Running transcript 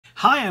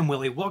Hi, I'm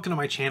Willie. Welcome to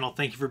my channel.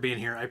 Thank you for being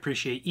here. I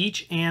appreciate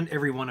each and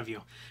every one of you.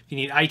 If you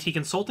need IT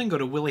consulting, go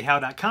to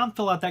williehowe.com,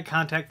 fill out that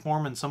contact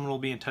form, and someone will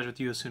be in touch with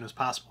you as soon as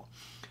possible.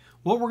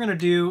 What we're going to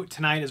do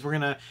tonight is we're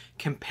going to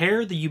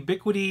compare the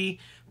Ubiquiti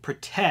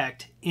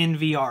Protect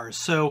NVRs.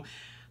 So,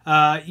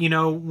 you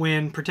know,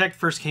 when Protect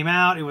first came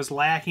out, it was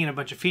lacking a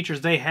bunch of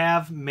features. They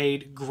have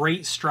made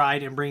great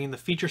stride in bringing the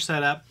feature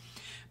set up.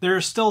 There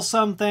are still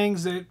some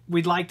things that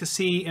we'd like to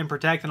see in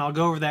Protect, and I'll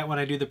go over that when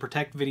I do the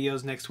Protect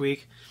videos next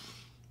week.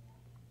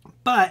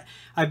 But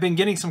I've been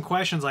getting some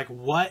questions like,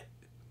 what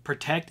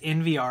Protect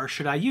NVR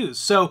should I use?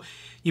 So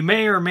you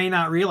may or may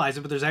not realize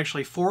it, but there's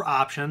actually 4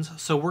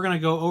 options. So we're going to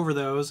go over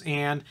those,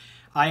 and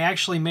I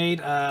actually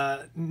made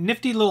a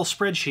nifty little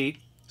spreadsheet.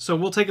 So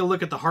we'll take a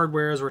look at the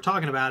hardware as we're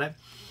talking about it.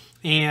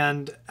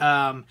 And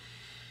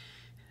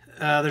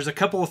there's a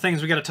couple of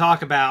things we got to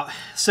talk about.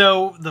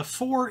 So the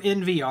 4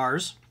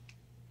 NVRs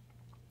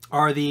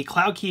are the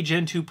CloudKey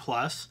Gen 2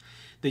 Plus,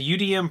 the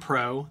UDM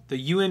Pro,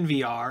 the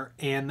UNVR,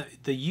 and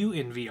the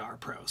UNVR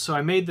Pro. So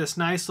I made this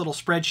nice little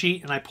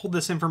spreadsheet, and I pulled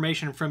this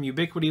information from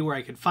Ubiquiti where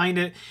I could find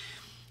it,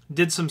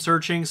 did some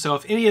searching. So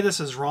if any of this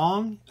is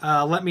wrong,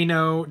 let me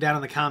know down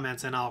in the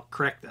comments and I'll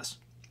correct this.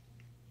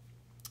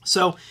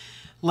 So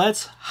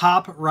let's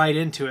hop right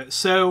into it.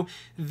 So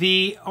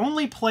the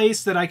only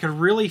place that I could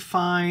really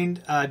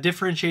find a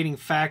differentiating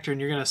factor, and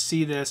you're going to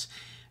see this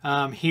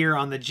here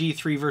on the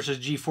G3 versus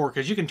G4,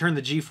 because you can turn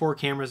the G4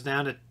 cameras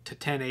down to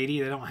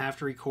 1080. They don't have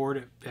to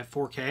record at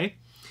 4K.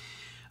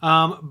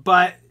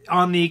 But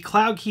on the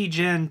CloudKey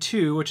Gen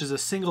 2, which is a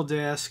single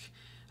disk,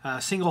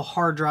 single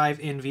hard drive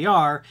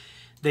NVR,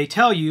 they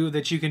tell you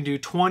that you can do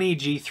 20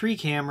 G3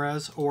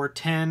 cameras or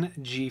 10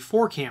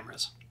 G4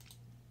 cameras.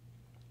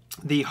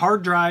 The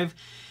hard drive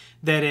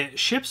that it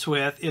ships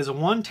with is a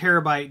 1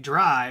 terabyte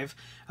drive,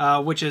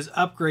 which is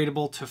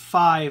upgradable to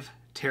 5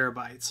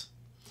 terabytes.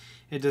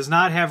 It does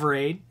not have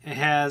RAID. It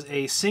has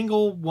a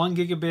single 1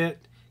 gigabit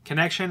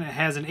connection. It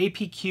has an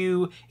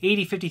APQ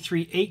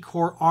 8053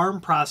 8-core ARM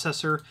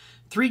processor,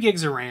 3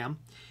 gigs of RAM.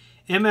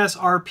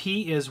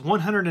 MSRP is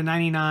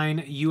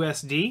 $199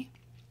 USD.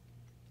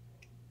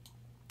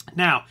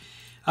 Now,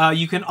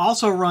 you can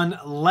also run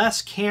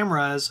less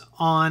cameras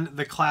on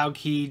the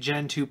CloudKey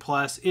Gen 2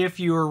 Plus if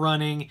you are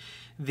running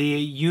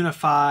the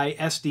UniFi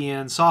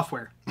SDN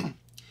software.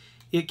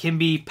 It can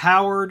be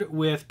powered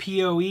with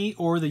PoE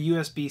or the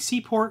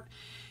USB-C port.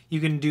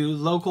 You can do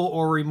local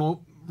or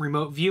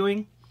remote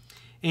viewing.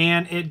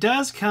 And it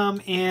does come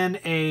in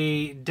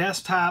a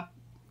desktop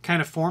kind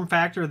of form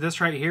factor,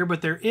 this right here,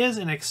 but there is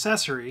an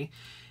accessory,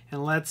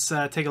 and let's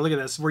take a look at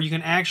this, where you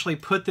can actually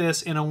put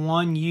this in a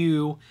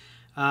 1U.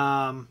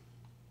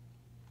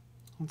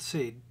 Let's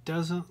see,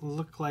 doesn't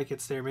look like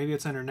it's there. Maybe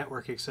it's under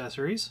network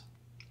accessories.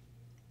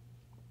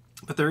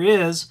 But there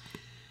is,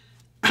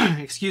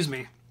 excuse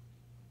me,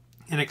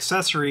 an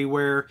accessory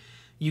where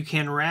you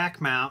can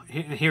rack mount,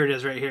 and here it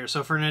is right here.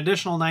 So for an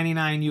additional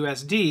 $99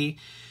 USD,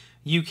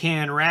 you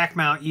can rack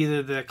mount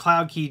either the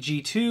CloudKey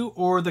G2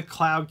 or the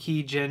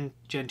CloudKey Gen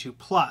 2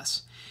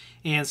 Plus.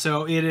 And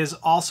so it is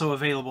also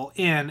available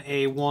in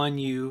a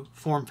 1U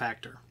form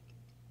factor.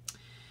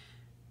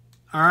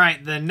 All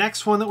right, the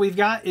next one that we've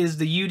got is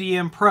the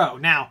UDM Pro.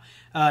 Now,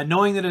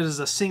 knowing that it is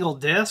a single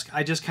disc,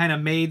 I just kind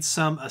of made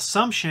some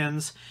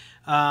assumptions,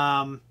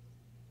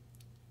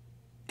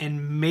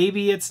 and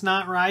maybe it's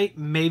not right,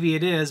 maybe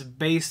it is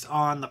based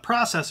on the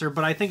processor,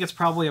 but I think it's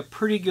probably a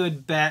pretty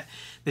good bet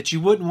that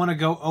you wouldn't want to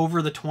go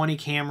over the 20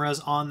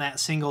 cameras on that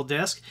single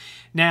disc.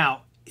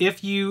 Now,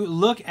 if you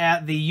look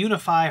at the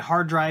UniFi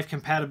hard drive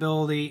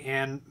compatibility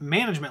and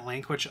management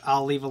link, which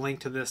I'll leave a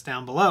link to this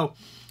down below,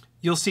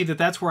 you'll see that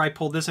that's where I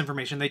pulled this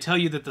information. They tell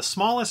you that the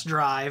smallest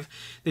drive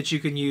that you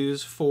can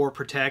use for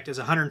Protect is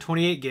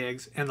 128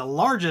 gigs, and the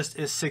largest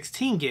is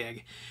 16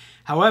 gig.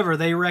 However,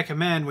 they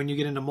recommend when you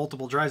get into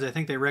multiple drives, I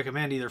think they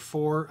recommend either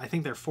 4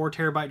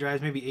 terabyte drives,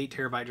 maybe 8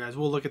 terabyte drives.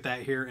 We'll look at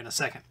that here in a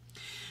second.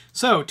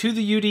 So, to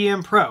the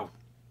UDM Pro,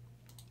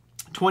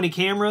 20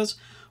 cameras,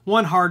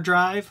 1 hard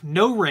drive,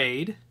 no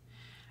RAID.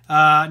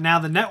 Now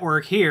the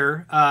network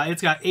here,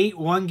 it's got 8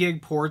 1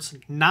 gig ports,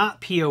 not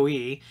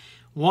PoE,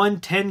 1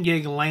 10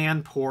 gig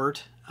LAN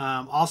port,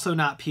 also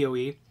not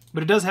PoE,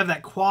 but it does have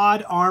that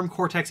quad ARM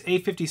Cortex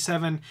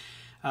A57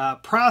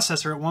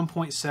 processor at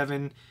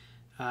 1.7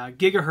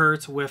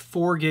 gigahertz with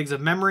 4 gigs of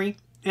memory.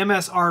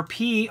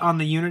 MSRP on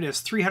the unit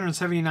is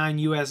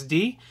 $379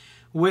 USD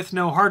with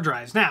no hard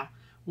drives. Now,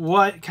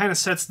 what kind of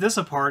sets this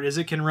apart is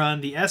it can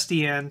run the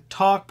SDN,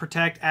 Talk,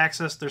 Protect,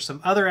 Access. There's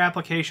some other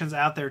applications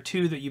out there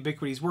too that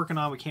Ubiquiti's working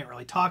on. We can't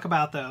really talk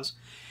about those.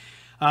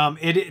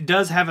 It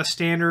does have a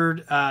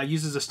standard,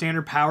 uses a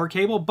standard power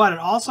cable, but it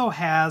also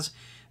has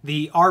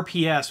the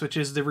RPS, which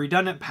is the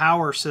redundant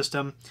power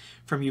system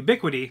from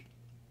Ubiquiti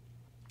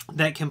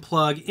that can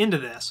plug into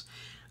this.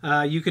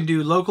 You can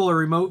do local or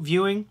remote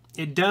viewing.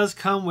 It does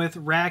come with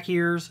rack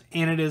ears,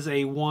 and it is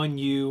a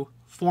 1U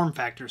form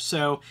factor.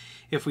 So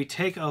if we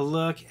take a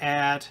look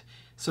at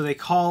So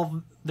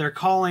they're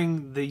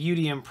calling the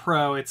UDM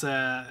Pro. It's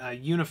a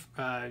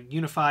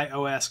UniFi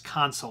OS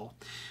console,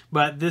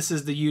 but this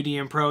is the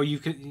UDM Pro.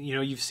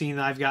 You've seen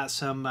I've got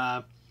some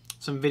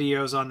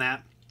videos on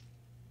that.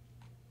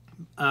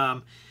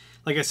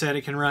 Like I said,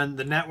 it can run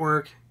the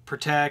network,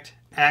 protect,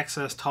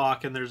 access,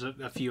 talk, and there's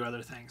a few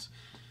other things.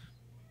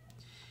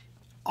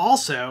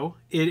 Also,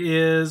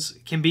 it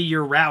can be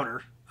your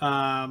router,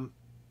 and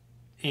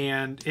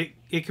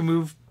it can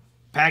move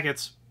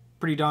packets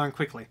pretty darn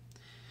quickly.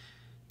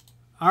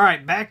 All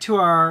right, back to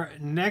our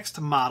next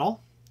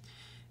model.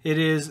 It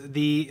is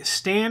the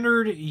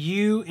standard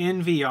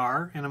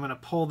UNVR, and I'm going to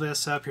pull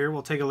this up here.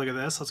 We'll take a look at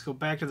this. Let's go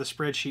back to the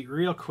spreadsheet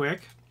real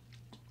quick.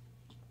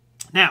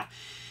 Now,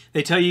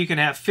 they tell you can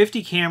have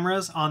 50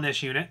 cameras on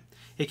this unit.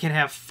 It can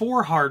have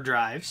 4 hard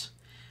drives,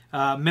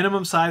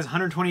 minimum size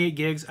 128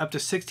 gigs up to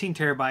 16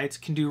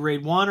 terabytes, can do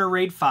RAID 1 or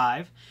RAID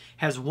 5,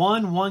 has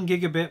one 1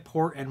 gigabit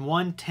port and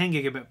one 10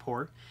 gigabit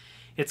port.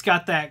 It's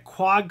got that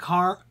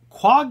quad-core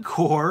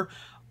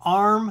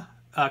ARM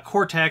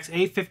Cortex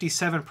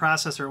A57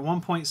 processor at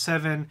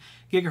 1.7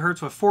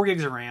 gigahertz with 4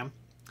 gigs of RAM.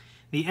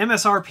 The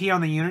MSRP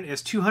on the unit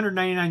is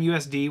 $299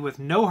 USD with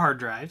no hard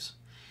drives,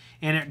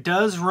 and it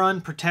does run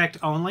Protect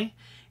only.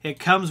 It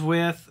comes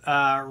with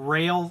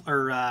rail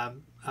or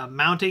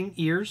mounting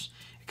ears.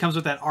 It comes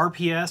with that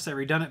RPS, that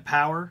redundant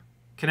power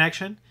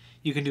connection.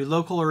 You can do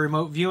local or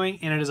remote viewing,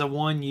 and it is a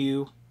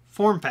 1U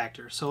form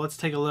factor. So let's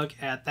take a look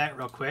at that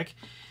real quick.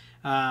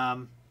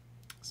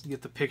 Let's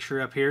get the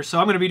picture up here. So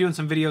I'm going to be doing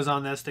some videos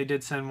on this. They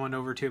did send one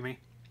over to me.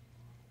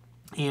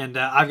 And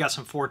I've got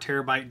some 4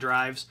 terabyte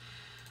drives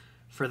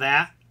for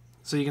that.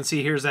 So you can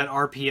see here's that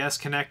RPS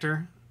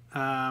connector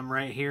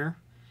right here.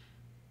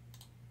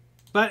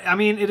 But I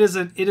mean, it is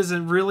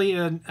really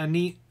a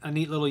neat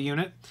little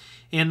unit.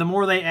 And the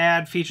more they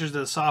add features to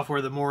the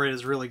software, the more it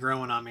is really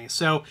growing on me.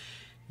 So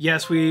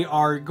yes, we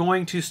are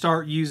going to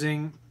start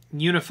using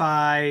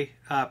UniFi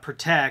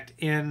Protect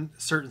in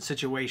certain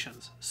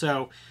situations.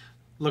 So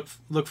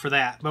look for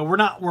that. But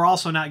we're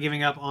also not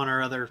giving up on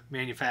our other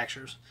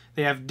manufacturers.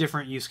 They have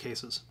different use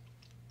cases.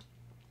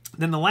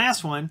 Then the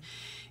last one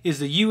is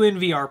the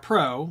UNVR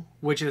Pro,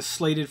 which is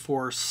slated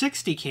for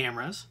 60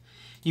 cameras.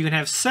 You can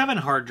have 7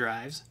 hard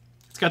drives.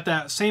 It's got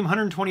that same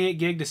 128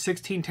 gig to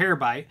 16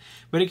 terabyte,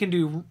 but it can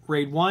do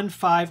RAID 1,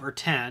 5, or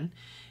 10.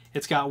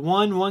 It's got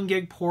one 1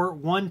 gig port,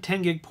 one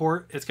 10 gig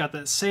port. It's got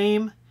that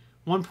same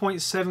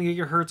 1.7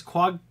 gigahertz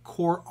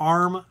quad-core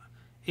ARM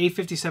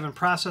A57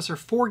 processor,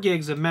 4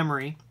 gigs of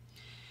memory.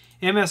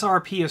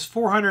 MSRP is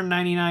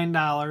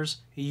 $499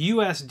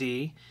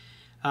 USD.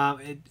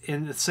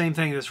 And the same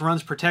thing, this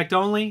runs Protect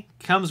only,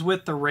 comes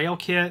with the rail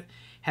kit,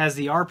 has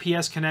the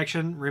RPS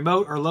connection,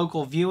 remote or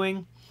local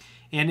viewing,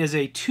 and is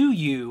a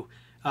 2U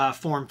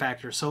form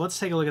factor. So let's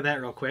take a look at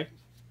that real quick.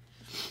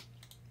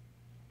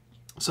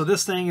 So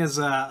this thing is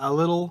a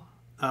little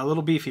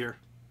beefier,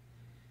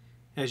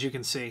 as you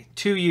can see.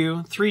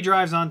 2U, 3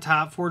 drives on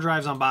top, 4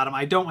 drives on bottom.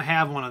 I don't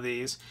have one of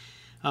these.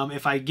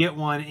 If I get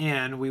one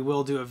in, we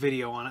will do a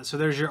video on it. So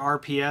there's your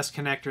RPS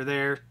connector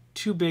there.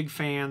 2 big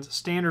fans,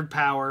 standard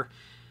power.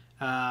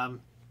 I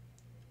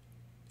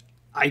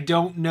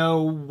don't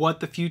know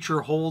what the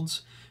future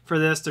holds for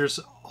this. There's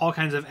all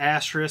kinds of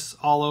asterisks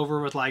all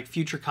over with like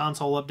future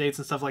console updates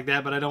and stuff like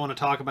that, but I don't want to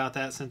talk about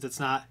that since it's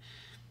not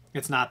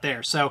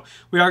there. So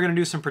we are going to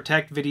do some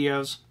Protect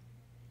videos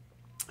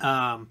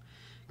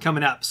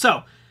coming up.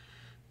 So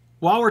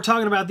while we're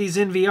talking about these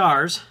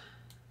NVRs,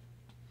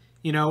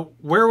 you know,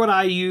 where would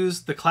I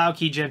use the Cloud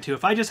Key Gen 2?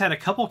 If I just had a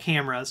couple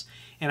cameras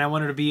and I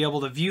wanted to be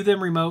able to view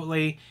them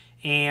remotely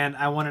and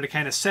I wanted to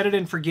kind of set it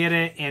and forget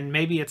it, and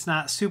maybe it's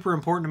not super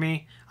important to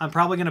me, I'm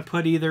probably going to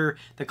put either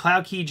the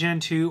Cloud Key Gen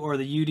 2 or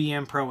the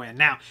UDM Pro in.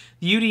 Now,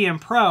 the UDM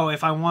Pro,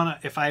 if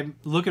I'm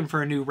looking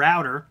for a new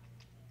router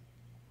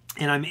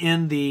and I'm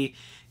in the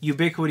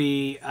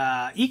Ubiquiti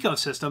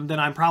ecosystem, then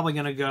I'm probably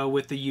going to go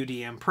with the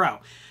UDM Pro.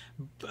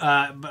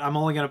 I'm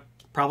only going to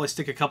probably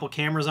stick a couple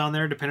cameras on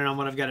there depending on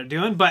what I've got it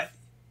doing, but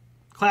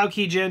Cloud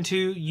Key Gen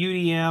 2,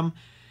 UDM,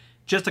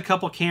 just a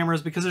couple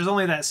cameras because there's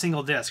only that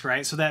single disc,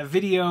 right? So that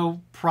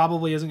video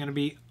probably isn't going to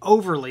be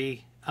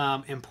overly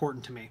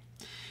important to me.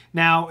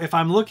 Now, if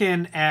I'm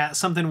looking at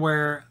something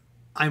where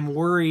I'm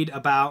worried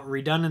about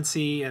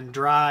redundancy and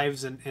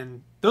drives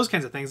and those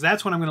kinds of things,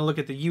 that's when I'm going to look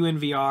at the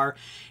UNVR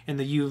and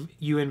the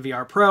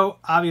UNVR Pro.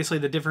 Obviously,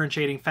 the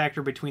differentiating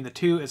factor between the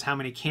two is how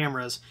many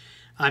cameras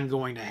I'm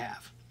going to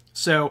have.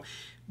 So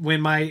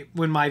when my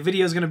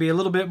video is going to be a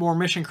little bit more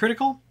mission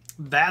critical,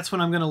 that's when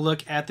I'm going to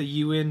look at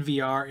the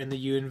UNVR and the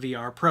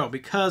UNVR Pro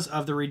because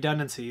of the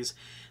redundancies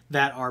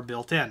that are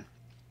built in.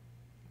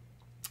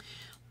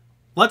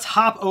 Let's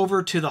hop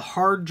over to the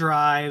hard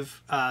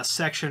drive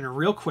section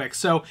real quick.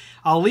 So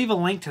I'll leave a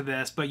link to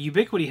this, but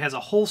Ubiquiti has a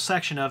whole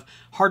section of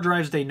hard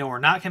drives they know are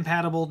not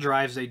compatible,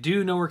 drives they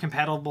do know are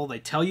compatible. They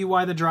tell you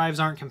why the drives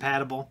aren't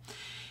compatible.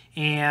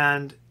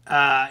 And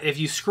if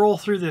you scroll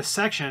through this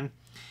section,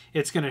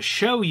 it's going to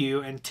show you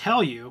and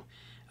tell you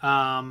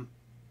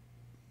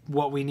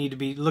what we need to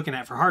be looking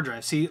at for hard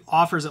drives. See,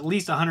 offers at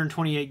least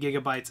 128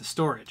 gigabytes of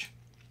storage.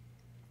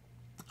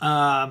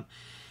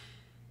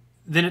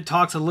 Then it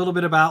talks a little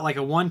bit about like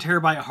a 1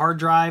 terabyte hard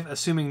drive,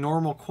 assuming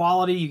normal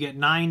quality, you get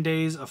 9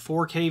 days of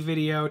 4K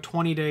video,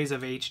 20 days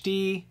of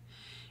HD,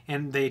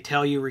 and they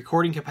tell you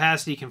recording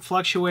capacity can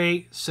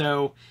fluctuate,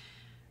 so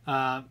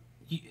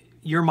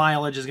your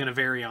mileage is going to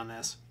vary on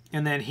this.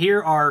 And then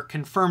here are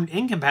confirmed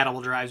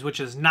incompatible drives, which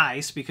is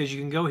nice because you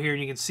can go here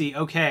and you can see,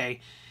 okay,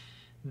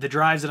 the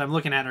drives that I'm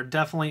looking at are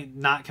definitely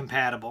not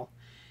compatible.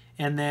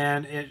 And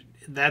then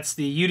that's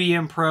the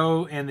UDM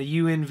Pro and the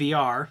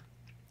UNVR.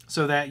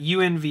 So that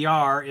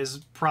UNVR is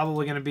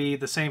probably going to be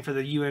the same for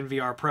the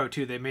UNVR Pro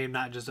too. They may have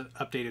not just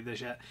updated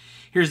this yet.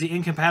 Here's the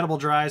incompatible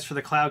drives for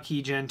the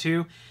CloudKey Gen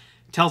 2.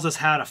 It tells us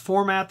how to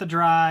format the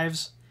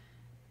drives.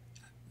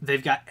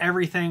 They've got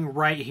everything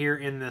right here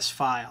in this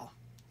file.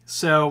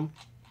 So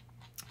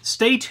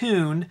stay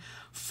tuned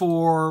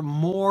for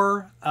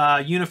more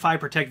UniFi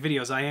Protect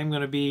videos. I am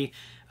going to be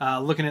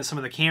looking at some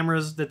of the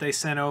cameras that they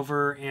sent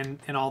over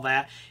and all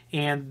that.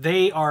 And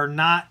they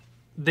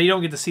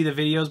don't get to see the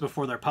videos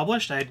before they're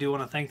published. I do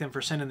want to thank them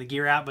for sending the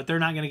gear out, but they're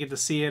not going to get to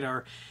see it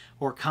or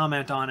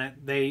comment on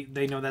it.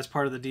 They know that's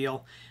part of the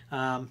deal.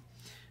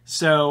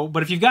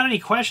 But if you've got any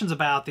questions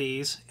about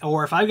these,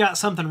 or if I've got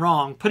something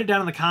wrong, put it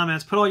down in the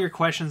comments. Put all your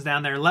questions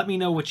down there. Let me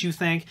know what you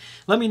think.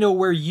 Let me know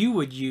where you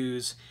would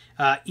use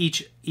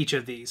each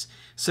of these.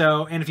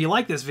 And if you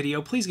like this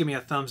video, please give me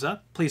a thumbs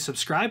up. Please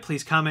subscribe.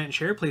 Please comment and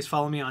share. Please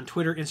follow me on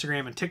Twitter,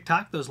 Instagram, and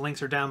TikTok. Those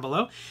links are down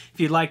below. If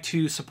you'd like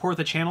to support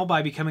the channel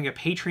by becoming a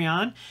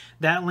Patreon,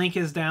 that link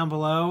is down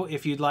below.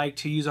 If you'd like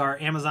to use our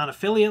Amazon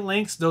affiliate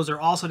links, those are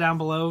also down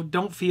below.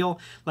 Don't feel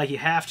like you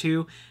have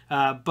to,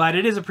 but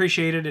it is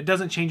appreciated. It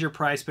doesn't change your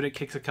price, but it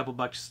kicks a couple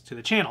bucks to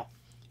the channel.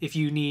 If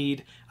you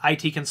need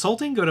IT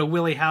consulting, go to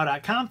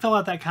williehowe.com, fill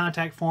out that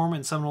contact form,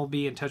 and someone will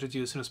be in touch with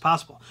you as soon as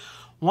possible.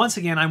 Once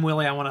again, I'm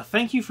Willie. I want to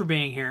thank you for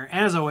being here.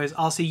 And as always,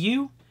 I'll see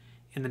you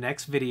in the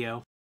next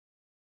video.